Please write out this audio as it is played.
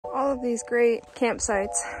All of these great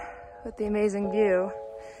campsites with the amazing view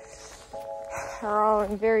are all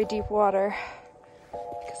in very deep water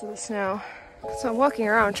because of the snow. So I'm walking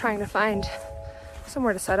around trying to find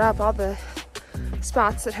somewhere to set up. All the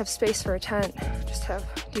spots that have space for a tent just have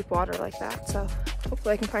deep water like that. So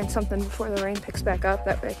hopefully I can find something before the rain picks back up.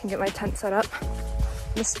 That way I can get my tent set up.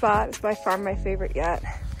 This spot is by far my favorite yet.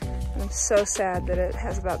 And I'm so sad that it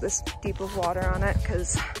has about this deep of water on it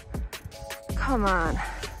because, come on,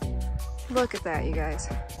 look at that, you guys.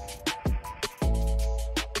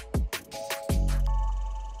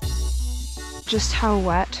 Just how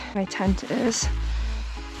wet my tent is.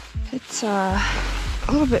 It's a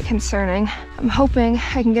little bit concerning. I'm hoping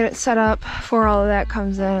I can get it set up before all of that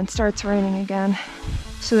comes in and starts raining again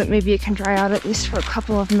so that maybe it can dry out at least for a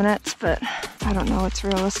couple of minutes, but I don't know if it's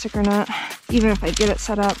realistic or not. Even if I get it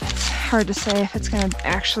set up, it's hard to say if it's gonna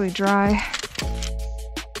actually dry.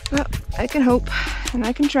 But I can hope and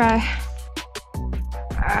I can try.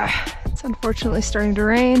 It's unfortunately starting to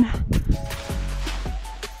rain.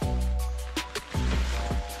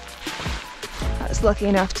 I was lucky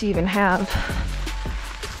enough to even have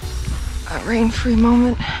a rain-free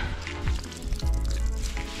moment.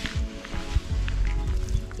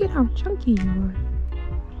 Look at how chunky you are.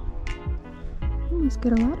 You must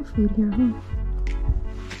get a lot of food here, huh?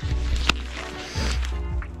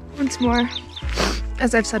 Once more,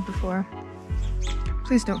 as I've said before,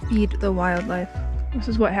 please don't feed the wildlife. This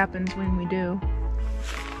is what happens when we do.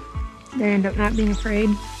 They end up not being afraid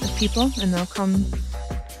of people and they'll come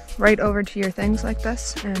right over to your things like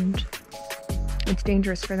this, and it's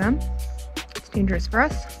dangerous for them. It's dangerous for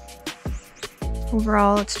us.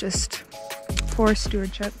 Overall, it's just poor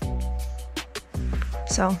stewardship.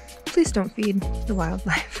 So please don't feed the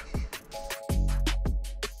wildlife.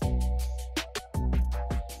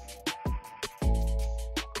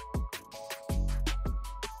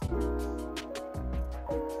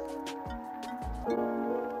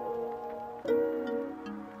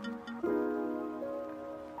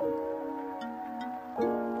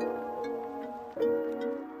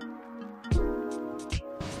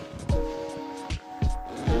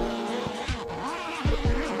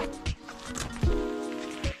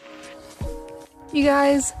 You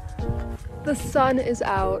guys, the sun is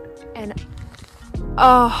out and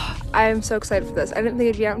oh, I am so excited for this. I didn't think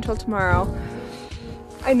it'd be out until tomorrow.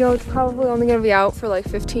 I know it's probably only gonna be out for like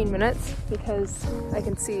 15 minutes because I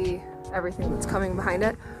can see everything that's coming behind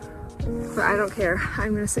it, but I don't care.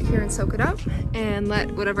 I'm gonna sit here and soak it up and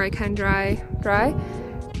let whatever I can dry,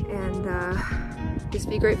 and just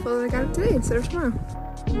be grateful that I got it today instead of tomorrow.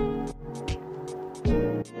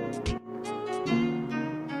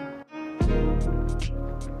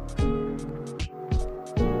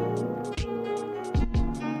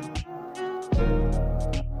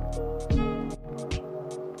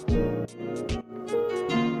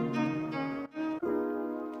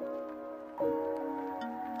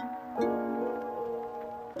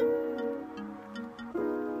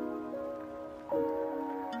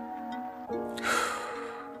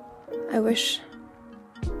 I wish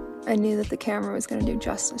I knew that the camera was going to do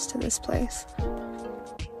justice to this place,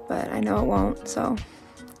 but I know it won't, so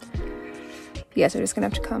you guys are just going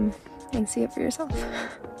to have to come and see it for yourself.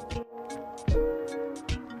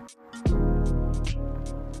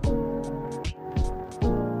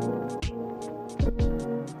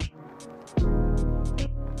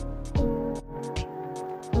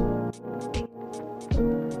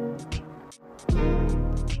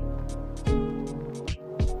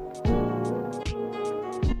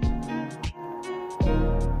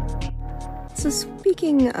 So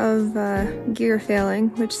speaking of gear failing,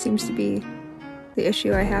 which seems to be the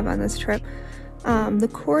issue I have on this trip, the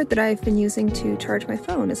cord that I've been using to charge my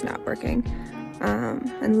phone is not working.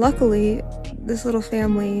 And luckily, this little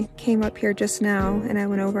family came up here just now and I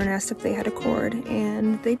went over and asked if they had a cord,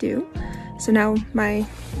 and they do. So now my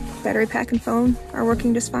battery pack and phone are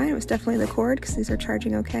working just fine. It was definitely the cord because these are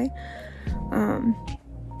charging okay.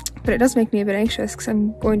 But it does make me a bit anxious because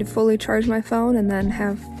I'm going to fully charge my phone and then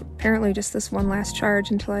have apparently just this one last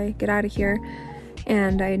charge until I get out of here.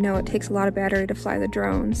 And I know it takes a lot of battery to fly the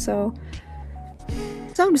drone, so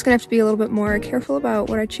I'm just gonna have to be a little bit more careful about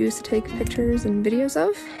what I choose to take pictures and videos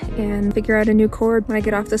of and figure out a new cord when I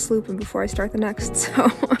get off this loop and before I start the next. So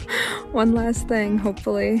one last thing,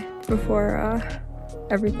 hopefully, before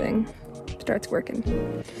everything starts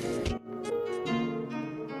working.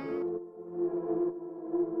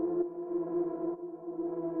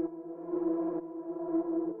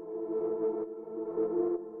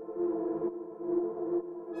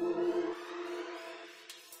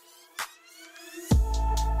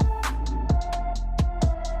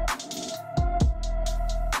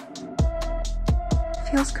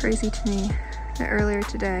 Feels crazy to me that earlier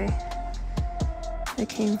today I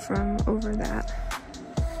came from over that,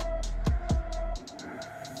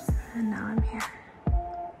 and now I'm here.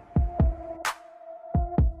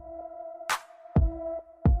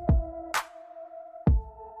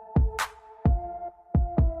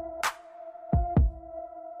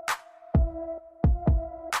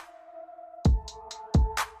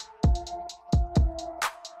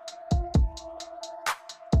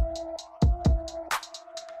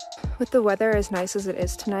 With the weather as nice as it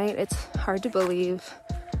is tonight, it's hard to believe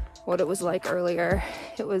what it was like earlier.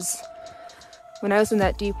 It was, when I was in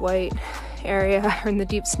that deep white area, or in the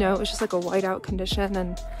deep snow, it was just like a whiteout condition,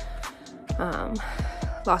 and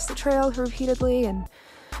lost the trail repeatedly, and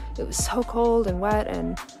it was so cold and wet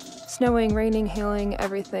and snowing, raining, hailing,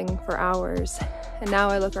 everything for hours. And now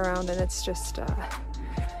I look around and it's just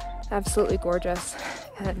absolutely gorgeous,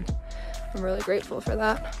 and I'm really grateful for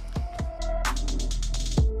that.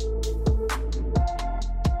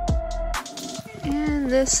 And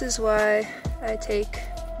this is why I take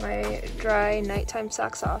my dry nighttime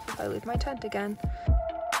socks off if I leave my tent again.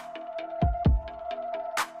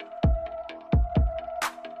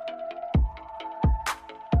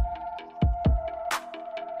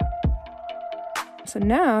 So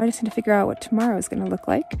now I just need to figure out what tomorrow is going to look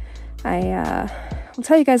like. I will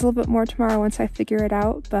tell you guys a little bit more tomorrow once I figure it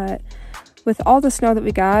out, but with all the snow that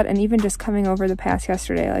we got, and even just coming over the pass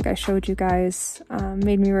yesterday, like I showed you guys,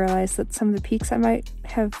 made me realize that some of the peaks I might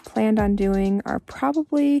have planned on doing are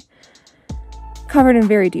probably covered in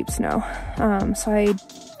very deep snow. So I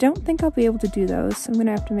don't think I'll be able to do those. I'm gonna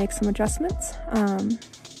have to make some adjustments.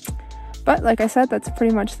 But like I said, that's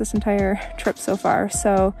pretty much this entire trip so far.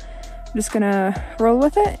 So I'm just gonna roll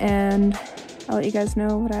with it, and I'll let you guys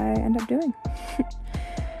know what I end up doing.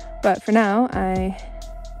 But for now,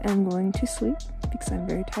 I'm going to sleep because I'm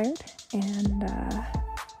very tired, and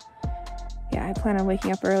yeah, I plan on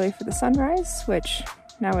waking up early for the sunrise, which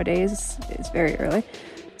nowadays is very early,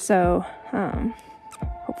 so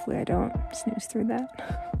hopefully I don't snooze through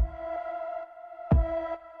that.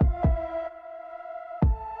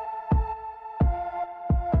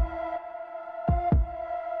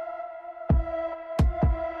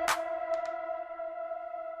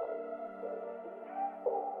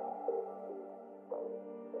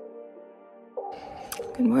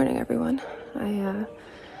 Good morning, everyone.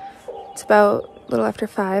 It's about a little after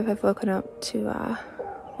 5. I've woken up to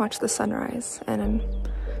watch the sunrise, and I'm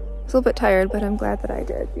a little bit tired, but I'm glad that I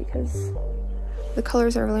did, because the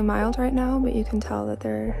colors are really mild right now, but you can tell that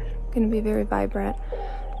they're going to be very vibrant.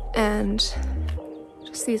 And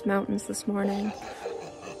just these mountains this morning,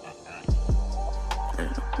 I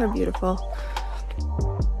don't know, they're beautiful.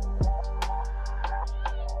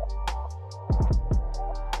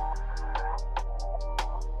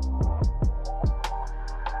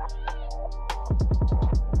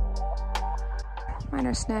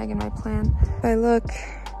 Minor snag in my plan. If I look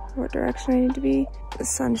what direction I need to be, the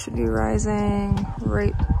sun should be rising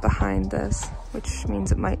right behind this, which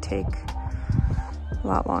means it might take a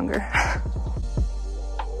lot longer.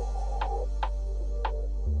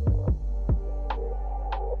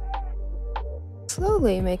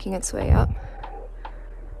 Slowly making its way up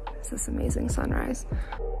is this amazing sunrise.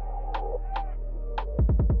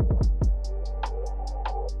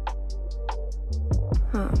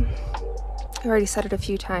 I already said it a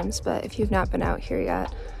few times, but if you've not been out here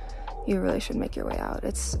yet, you really should make your way out.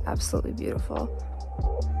 It's absolutely beautiful.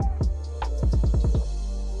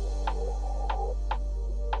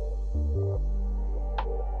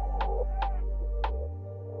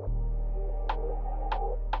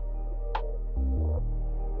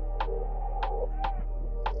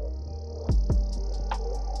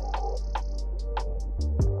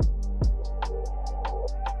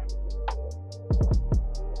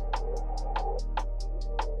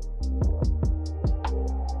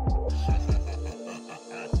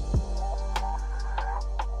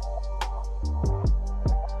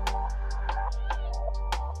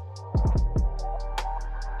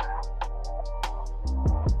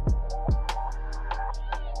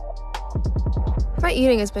 My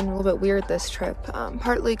eating has been a little bit weird this trip,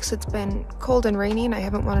 partly because it's been cold and rainy and I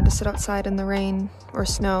haven't wanted to sit outside in the rain or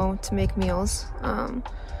snow to make meals. And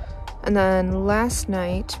then last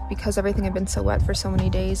night, because everything had been so wet for so many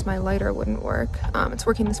days, my lighter wouldn't work. It's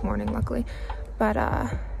working this morning, luckily. But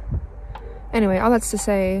anyway, all that's to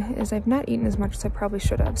say is I've not eaten as much as I probably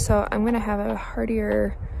should have. So I'm going to have a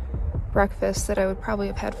heartier breakfast that I would probably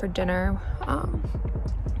have had for dinner.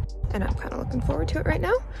 And I'm kind of looking forward to it right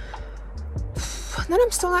now. And then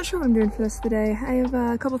I'm still not sure what I'm doing for this today. I have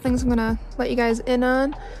a couple things I'm gonna let you guys in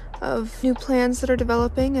on. of new plans that are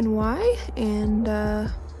developing and why. And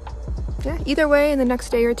yeah, either way, in the next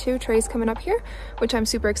day or two, Trey's coming up here, which I'm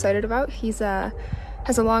super excited about. He's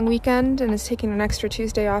has a long weekend and is taking an extra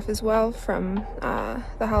Tuesday off as well from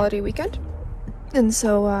the holiday weekend. And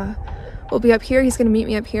so we'll be up here. He's going to meet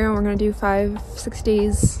me up here, and we're going to do 5-6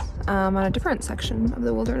 days on a different section of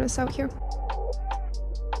the wilderness out here.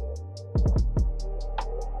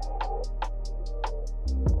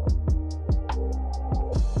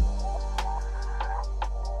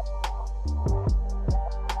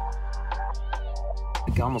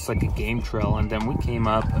 Almost like a game trail, and then we came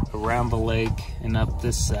up around the lake and up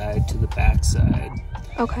this side to the back side.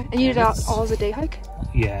 Okay, and you did it all as a day hike?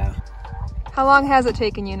 Yeah. How long has it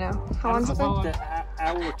taken you now? How long has it been?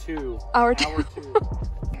 Hour or two. Hour two.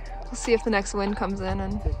 We'll see if the next wind comes in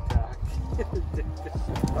and...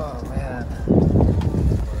 Oh man.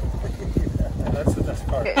 That's the best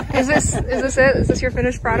part. Is this it? Is this your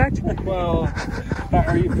finished product? Well,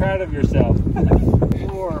 are you proud of yourself?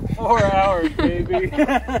 4 hours, baby.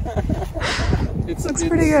 Looks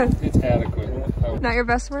pretty good. It's adequate. Not your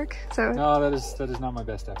best work? So no, that is not my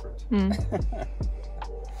best effort.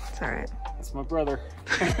 It's all right. It's my brother.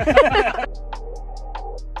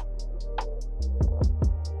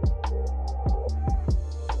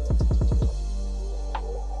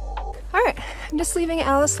 All right, I'm just leaving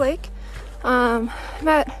Alice Lake.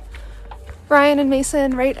 Met Brian and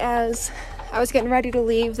Mason right as I was getting ready to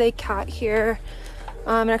leave. They caught here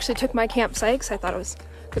and actually took my campsite because I thought it was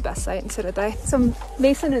the best site, and so did they. So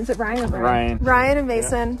Mason, is it Ryan or Brian? Ryan and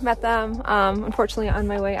Mason, yeah. Met them, unfortunately on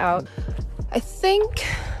my way out. I think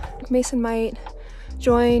Mason might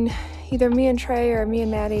join either me and Trey or me and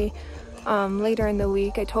Maddie later in the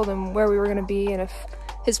week. I told him where we were gonna be, and if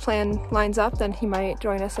his plan lines up, then he might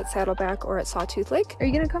join us at Saddleback or at Sawtooth Lake. Are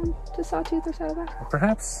you gonna come to Sawtooth or Saddleback?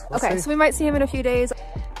 Perhaps. We'll okay, see. So we might see him in a few days.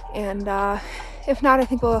 And if not, I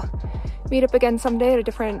think we'll meet up again someday at a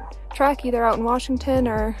different track, either out in Washington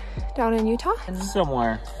or down in Utah.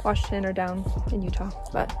 Somewhere. Washington or down in Utah,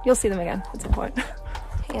 but you'll see them again at some point.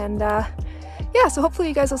 And yeah, so hopefully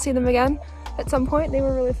you guys will see them again at some point. They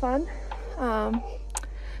were really fun. But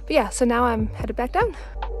yeah, so now I'm headed back down.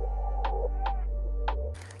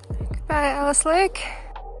 Goodbye, Alice Lake.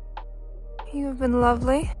 You have been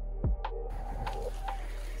lovely.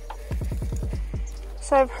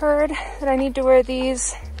 So I've heard that I need to wear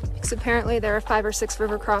these because apparently there are 5 or 6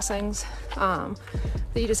 river crossings that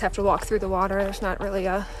you just have to walk through the water. There's not really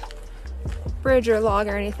a bridge or log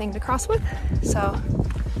or anything to cross with. So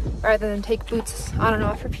rather than take boots on and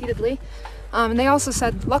off repeatedly. And they also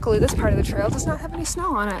said, luckily this part of the trail does not have any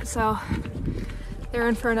snow on it. So they're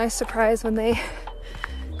in for a nice surprise when they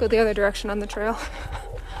go the other direction on the trail.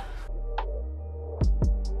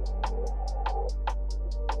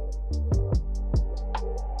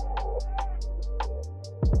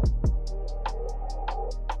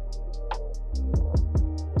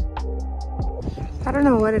 I don't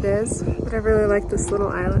know what it is, but I really like this little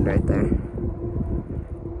island right there.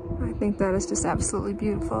 I think that is just absolutely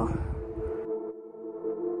beautiful.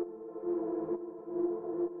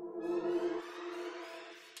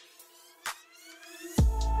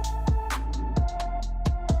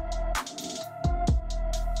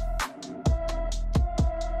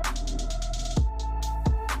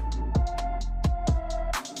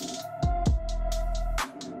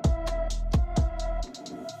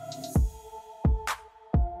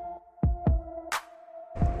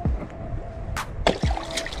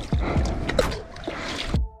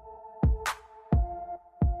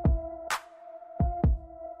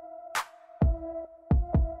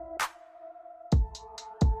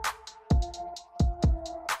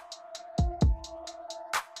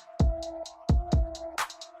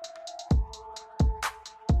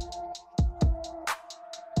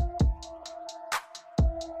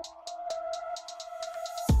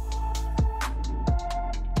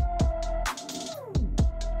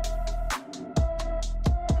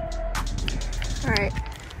 Alright,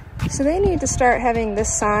 so they need to start having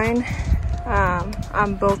this sign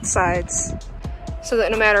on both sides so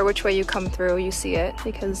that no matter which way you come through, you see it,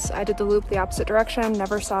 because I did the loop the opposite direction,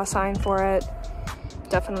 never saw a sign for it,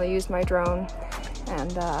 definitely used my drone,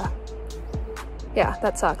 and yeah,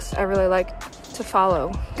 that sucks. I really like to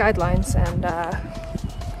follow guidelines, and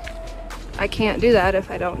I can't do that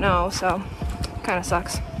if I don't know, so kind of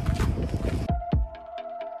sucks.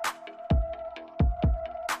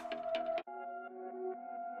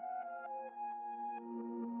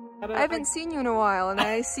 I haven't seen you in a while, and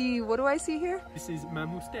I see, what do I see here? This is my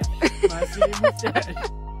mustache. My silly mustache.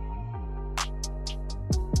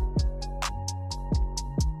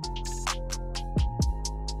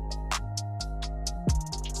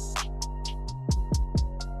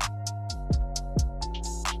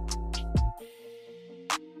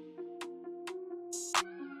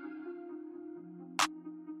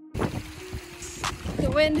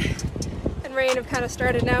 wind and rain have kind of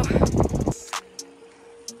started now.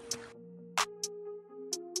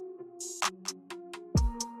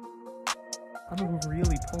 I'm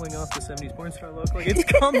really pulling off the 70s porn star look. Like, it's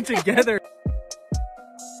come together.